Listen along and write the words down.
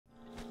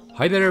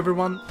Hi there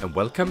everyone and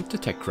welcome to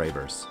Tech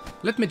Cravers.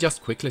 Let me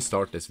just quickly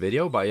start this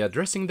video by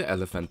addressing the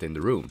elephant in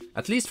the room,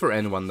 at least for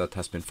anyone that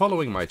has been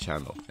following my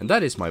channel, and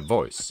that is my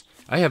voice.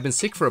 I have been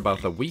sick for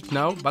about a week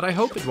now, but I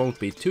hope it won't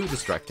be too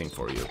distracting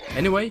for you.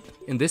 Anyway,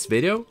 in this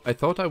video I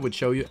thought I would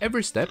show you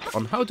every step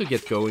on how to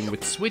get going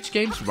with Switch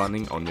games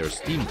running on your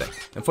Steam Deck.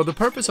 And for the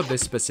purpose of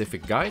this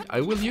specific guide,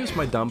 I will use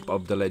my dump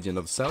of The Legend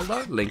of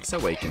Zelda: Link's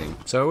Awakening.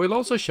 So I will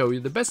also show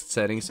you the best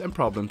settings and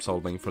problem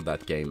solving for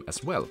that game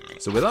as well.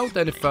 So without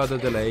any further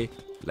delay,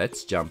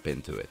 let's jump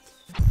into it.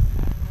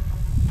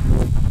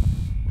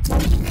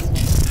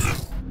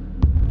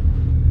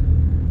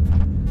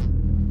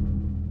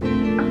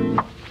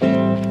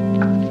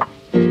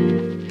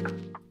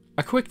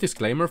 A quick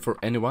disclaimer for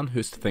anyone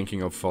who's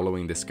thinking of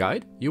following this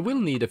guide: you will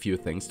need a few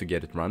things to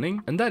get it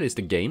running, and that is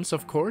the games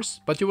of course,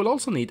 but you will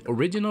also need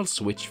original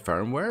Switch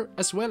firmware,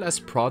 as well as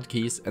prod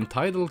keys and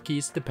title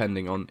keys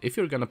depending on if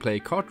you're gonna play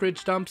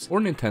cartridge dumps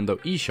or Nintendo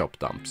eShop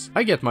dumps.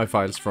 I get my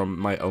files from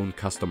my own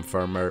custom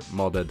firmware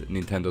modded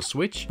Nintendo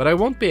Switch, but I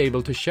won't be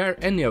able to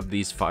share any of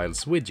these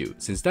files with you,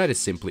 since that is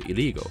simply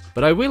illegal.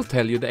 But I will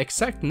tell you the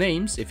exact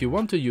names if you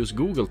want to use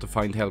Google to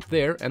find help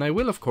there, and I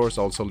will of course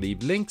also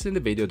leave links in the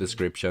video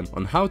description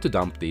on how to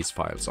dump these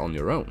files on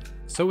your own.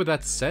 So with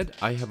that said,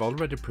 I have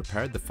already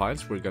prepared the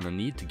files we're gonna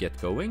need to get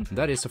going.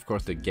 That is of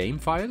course the game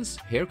files,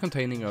 here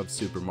containing of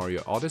Super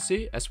Mario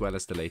Odyssey as well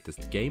as the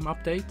latest game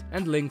update,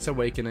 and Link's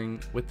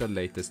Awakening with the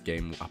latest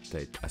game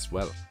update as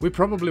well. We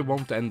probably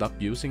won't end up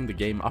using the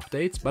game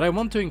updates, but I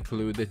want to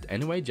include it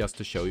anyway just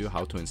to show you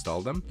how to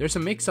install them. There's a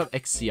mix of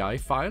XCI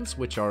files,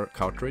 which are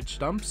cartridge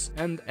dumps,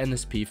 and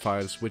NSP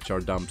files, which are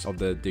dumps of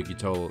the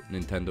digital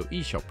Nintendo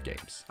eShop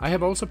games. I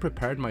have also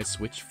prepared my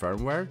Switch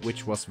firmware,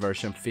 which was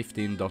version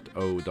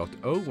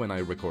 15.0.0 when I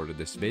recorded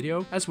this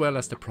video, as well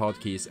as the prod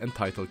keys and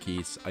title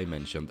keys I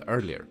mentioned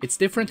earlier. It's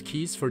different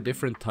keys for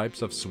different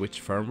types of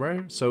Switch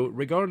firmware, so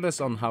regardless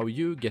on how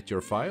you get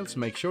your files,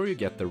 make sure you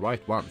get the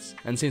right ones.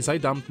 And since I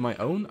dumped my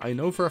own, I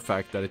know for a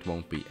fact that it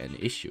won't be any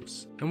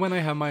issues. And when I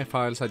have my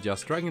files, I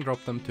just drag and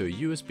drop them to a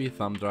USB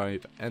thumb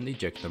drive and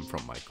eject them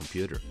from my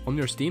computer. On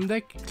your Steam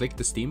Deck, click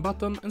the Steam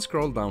button and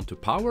scroll down to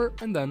Power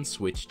and then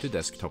switch to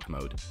desktop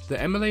mode.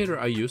 The emulator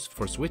I use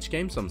for Switch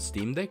games on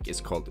Steam Deck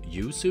is called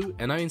Yuzu,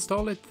 and I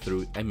install it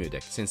through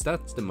Emulator, since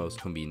that's the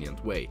most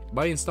convenient way.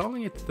 By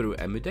installing it through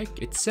Emulator,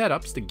 it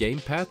setups the game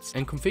paths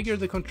and configure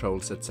the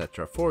controls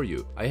etc. for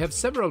you. I have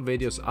several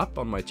videos up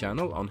on my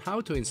channel on how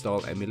to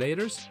install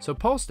emulators, so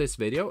pause this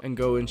video and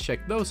go and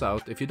check those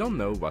out if you don't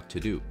know what to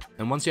do.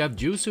 And once you have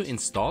Yuzu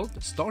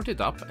installed, start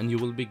it up and you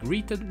will be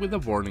greeted with a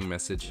warning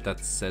message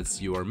that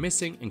says you are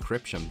missing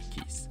encryption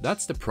keys.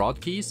 That's the prod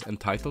keys and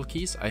title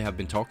keys I have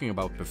been talking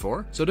about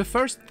before. So the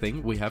first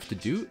thing we have to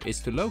do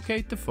is to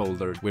locate the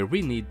folder where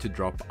we need to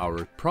drop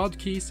our prod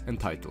keys and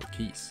title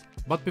keys.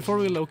 But before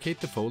we locate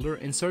the folder,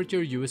 insert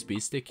your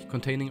USB stick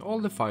containing all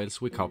the files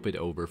we copied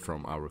over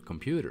from our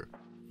computer.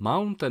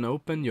 Mount and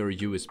open your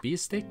USB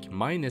stick,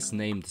 mine is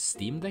named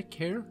Steam Deck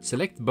here.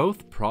 Select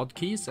both prod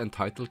keys and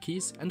title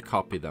keys and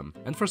copy them.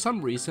 And for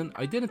some reason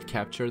I didn't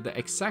capture the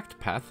exact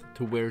path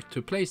to where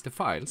to place the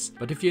files,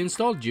 but if you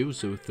install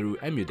Yuzu through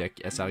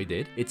Emulator as I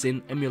did, it's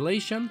in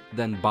Emulation,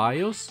 then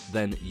BIOS,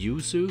 then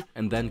Yuzu,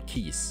 and then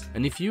Keys.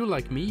 And if you,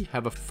 like me,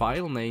 have a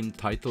file named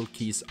title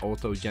keys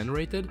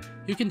auto-generated,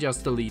 you can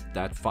just delete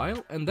that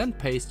file and then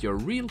paste your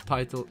real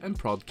title and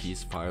prod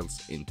keys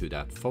files into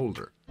that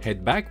folder.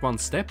 Head back one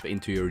step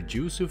into your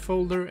Yuzu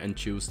folder and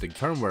choose the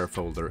firmware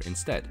folder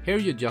instead. Here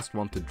you just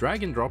want to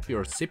drag and drop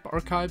your zip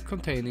archive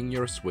containing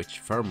your Switch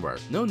firmware.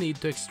 No need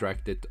to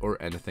extract it or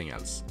anything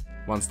else.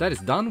 Once that is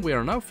done, we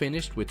are now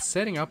finished with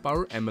setting up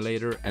our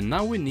emulator, and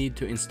now we need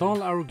to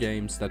install our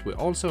games that we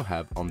also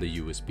have on the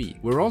USB.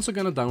 We're also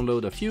gonna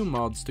download a few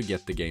mods to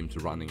get the games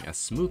running as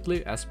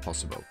smoothly as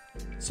possible.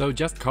 So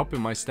just copy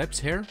my steps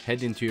here,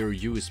 head into your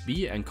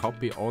USB and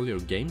copy all your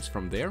games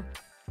from there.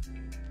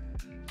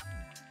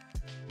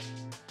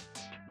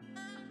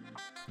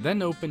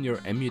 Then open your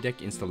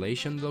Emulator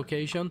installation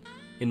location.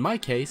 In my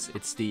case,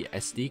 it's the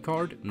SD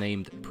card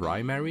named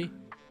Primary.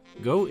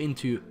 Go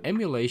into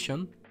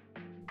Emulation,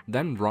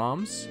 then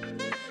ROMs.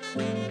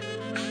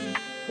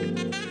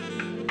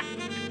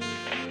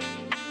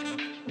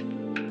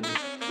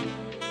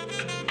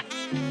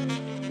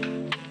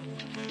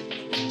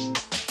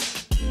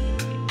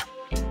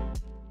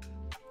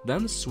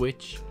 Then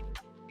switch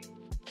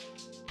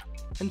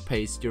and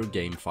paste your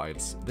game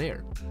files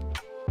there.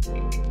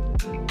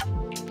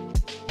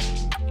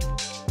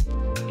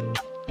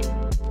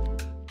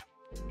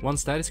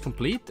 Once that is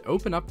complete,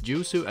 open up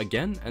Yuzu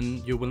again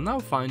and you will now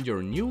find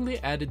your newly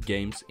added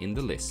games in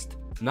the list.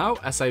 Now,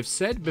 as I've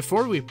said,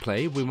 before we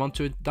play, we want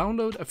to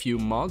download a few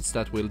mods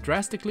that will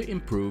drastically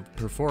improve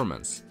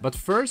performance. But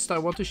first I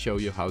want to show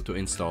you how to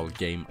install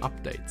game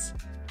updates.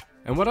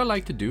 And what I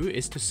like to do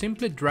is to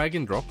simply drag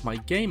and drop my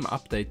game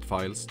update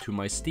files to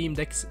my Steam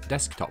Deck's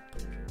desktop,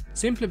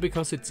 simply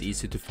because it's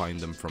easy to find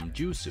them from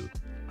Yuzu.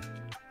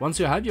 Once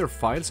you have your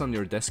files on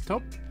your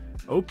desktop,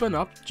 open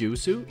up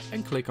Yuzu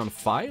and click on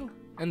File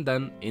and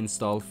then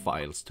Install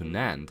Files to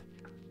NAND.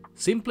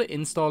 Simply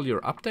install your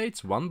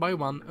updates one by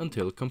one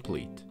until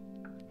complete.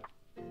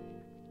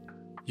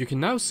 You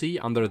can now see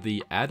under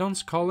the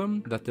add-ons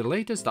column that the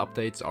latest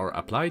updates are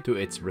applied to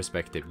its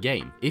respective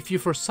game. If you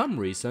for some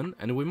reason,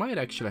 and we might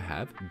actually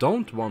have,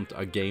 don't want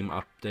a game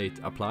update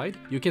applied,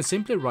 you can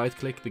simply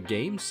right-click the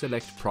game,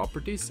 select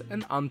properties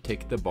and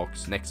untick the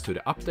box next to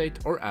the update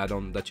or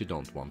add-on that you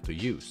don't want to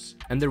use.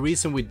 And the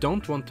reason we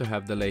don't want to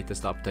have the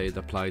latest update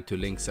applied to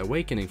Link's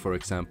Awakening, for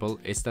example,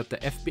 is that the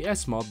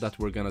FPS mod that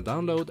we're gonna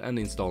download and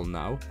install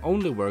now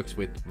only works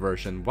with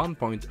version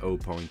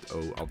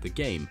 1.0.0 of the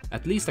game,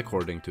 at least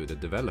according to the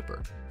developer.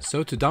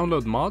 So to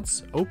download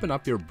mods, open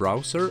up your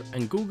browser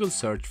and Google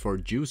search for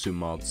Yuzu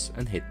mods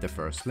and hit the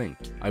first link.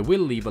 I will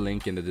leave a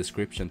link in the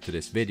description to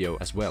this video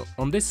as well.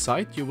 On this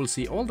site you will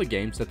see all the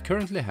games that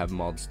currently have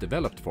mods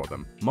developed for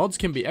them. Mods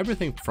can be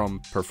everything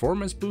from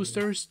performance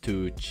boosters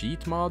to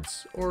cheat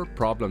mods or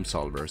problem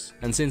solvers.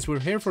 And since we're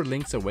here for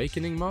Link's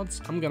Awakening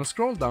mods, I'm gonna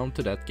scroll down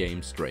to that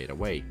game straight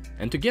away.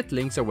 And to get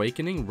Link's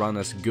Awakening run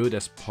as good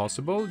as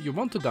possible, you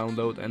want to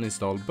download and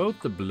install both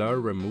the blur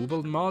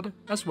removal mod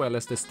as well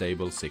as the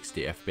stable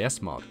 60 FPS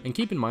mod. And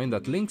keep in mind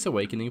that Link's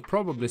Awakening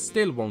probably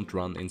still won't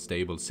run in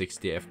stable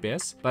 60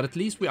 FPS, but at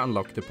least we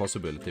unlock the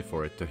possibility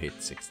for it to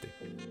hit 60.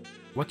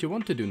 What you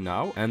want to do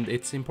now, and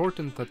it's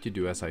important that you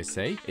do as I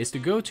say, is to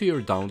go to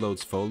your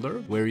downloads folder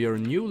where your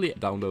newly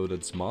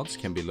downloaded mods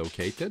can be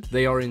located.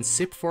 They are in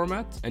zip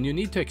format and you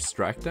need to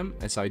extract them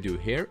as I do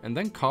here and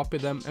then copy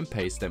them and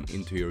paste them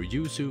into your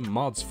Yuzu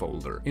mods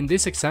folder. In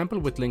this example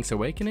with Link's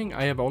Awakening,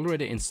 I have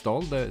already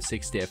installed the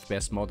 60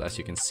 FPS mod as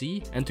you can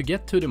see, and to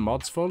get to the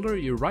mods folder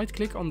you right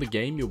click on the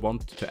game you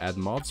want to add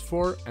mods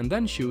for and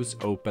then choose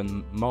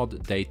open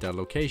mod data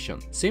location.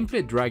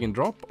 Simply drag and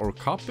drop or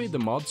copy the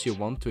mods you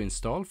want to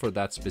install for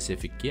that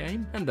specific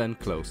game and then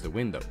close the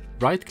window.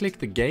 Right click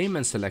the game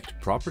and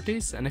select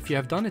properties, and if you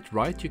have done it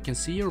right you can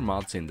see your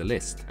mods in the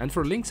list. And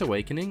for Link's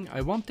Awakening I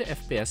want the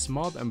FPS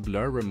mod and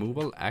blur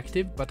removal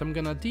active, but I'm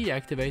gonna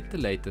deactivate the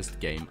latest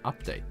game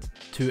update.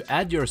 To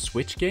add your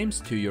Switch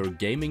games to your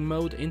gaming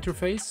mode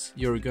interface,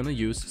 you're gonna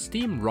use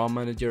Steam ROM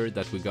Manager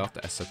that we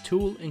got as a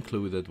tool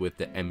included with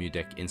the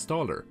EmuDeck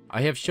installer.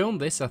 I have shown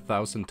this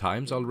 1,000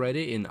 times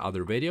already in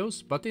other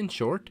videos, but in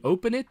short,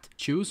 open it,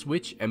 choose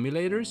which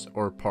emulators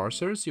or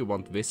parsers you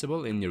want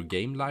visible in your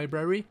game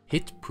library,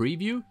 hit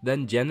preview,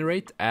 then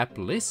generate app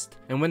list,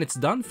 and when it's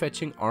done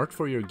fetching art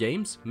for your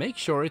games, make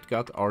sure it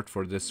got art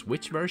for the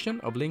Switch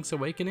version of Link's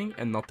Awakening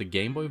and not the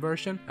Game Boy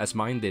version, as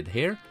mine did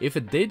here. If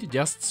it did,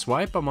 just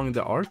swipe among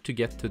the art to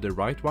get to the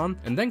right one,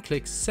 and then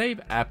click Save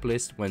App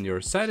List when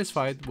you're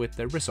satisfied with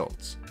the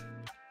results.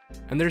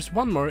 And there's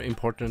one more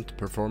important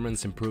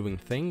performance improving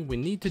thing we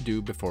need to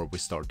do before we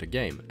start the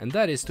game, and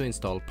that is to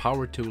install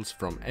power tools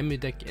from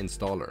EmuDeck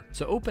installer.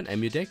 So open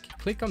EmuDeck,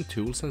 click on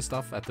tools and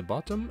stuff at the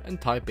bottom and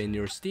type in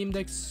your Steam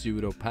Deck's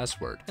sudo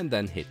password and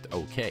then hit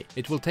OK.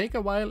 It will take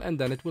a while and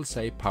then it will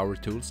say power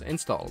tools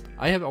installed.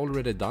 I have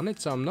already done it,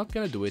 so I'm not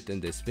gonna do it in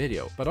this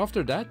video, but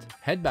after that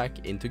head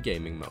back into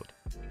gaming mode.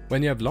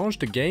 When you have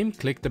launched the game,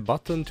 click the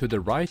button to the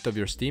right of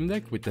your Steam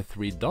Deck with the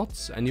 3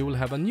 dots and you will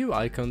have a new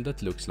icon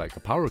that looks like a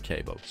power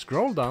cable.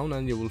 Scroll down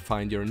and you will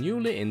find your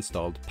newly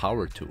installed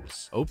power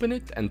tools. Open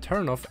it and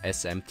turn off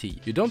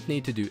SMT. You don't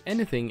need to do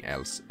anything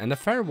else, and a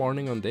fair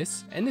warning on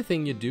this,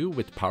 anything you do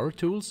with power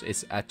tools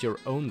is at your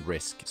own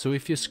risk. So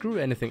if you screw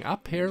anything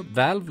up here,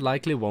 Valve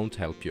likely won't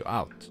help you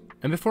out.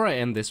 And before I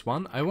end this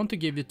one, I want to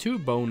give you 2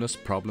 bonus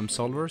problem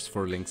solvers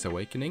for Link's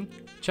Awakening.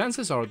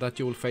 Chances are that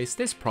you will face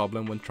this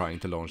problem when trying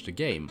to launch the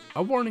game.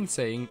 A warning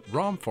saying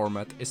ROM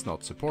format is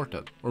not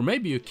supported. Or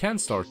maybe you can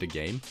start the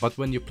game, but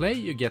when you play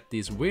you get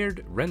these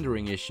weird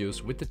rendering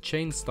issues with the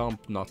chain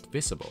stomp not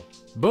visible.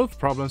 Both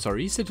problems are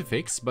easy to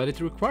fix, but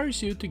it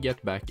requires you to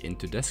get back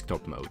into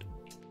desktop mode.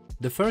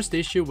 The first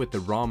issue with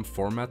the ROM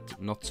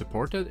format not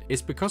supported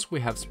is because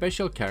we have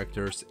special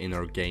characters in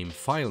our game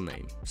file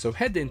name. So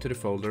head into the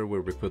folder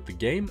where we put the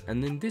game,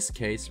 and in this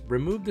case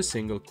remove the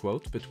single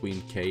quote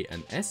between K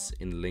and S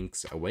in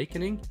Link's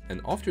Awakening,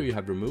 and after you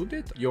have removed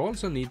it you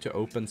also need to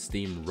open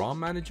Steam ROM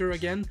Manager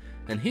again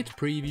and hit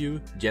preview,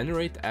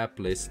 generate app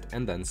list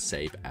and then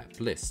save app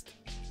list.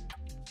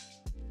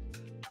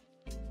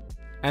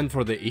 And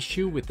for the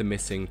issue with the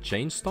missing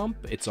chain stomp,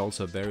 it's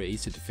also very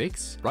easy to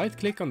fix. Right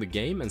click on the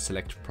game and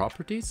select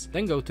properties,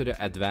 then go to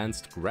the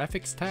advanced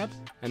graphics tab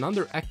and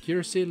under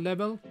accuracy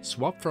level,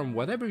 swap from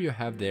whatever you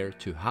have there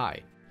to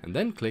high, and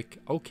then click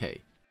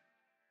OK.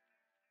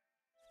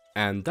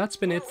 And that's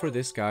been it for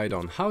this guide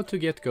on how to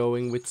get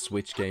going with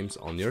Switch games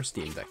on your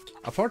Steam Deck.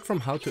 Apart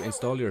from how to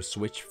install your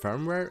Switch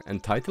firmware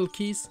and title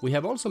keys, we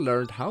have also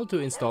learned how to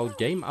install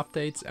game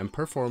updates and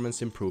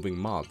performance improving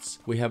mods.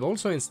 We have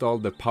also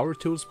installed the Power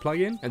Tools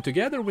plugin, and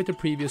together with the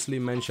previously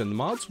mentioned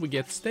mods we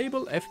get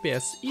stable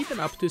FPS even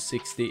up to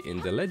 60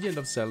 in The Legend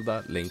of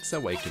Zelda Link's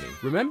Awakening.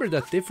 Remember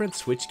that different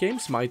Switch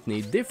games might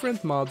need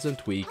different mods and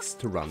tweaks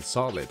to run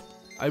solid.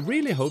 I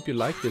really hope you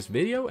liked this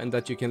video and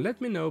that you can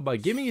let me know by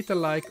giving it a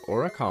like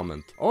or a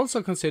comment.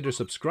 Also consider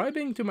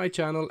subscribing to my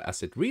channel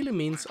as it really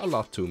means a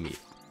lot to me.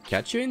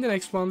 Catch you in the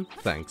next one,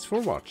 thanks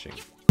for watching.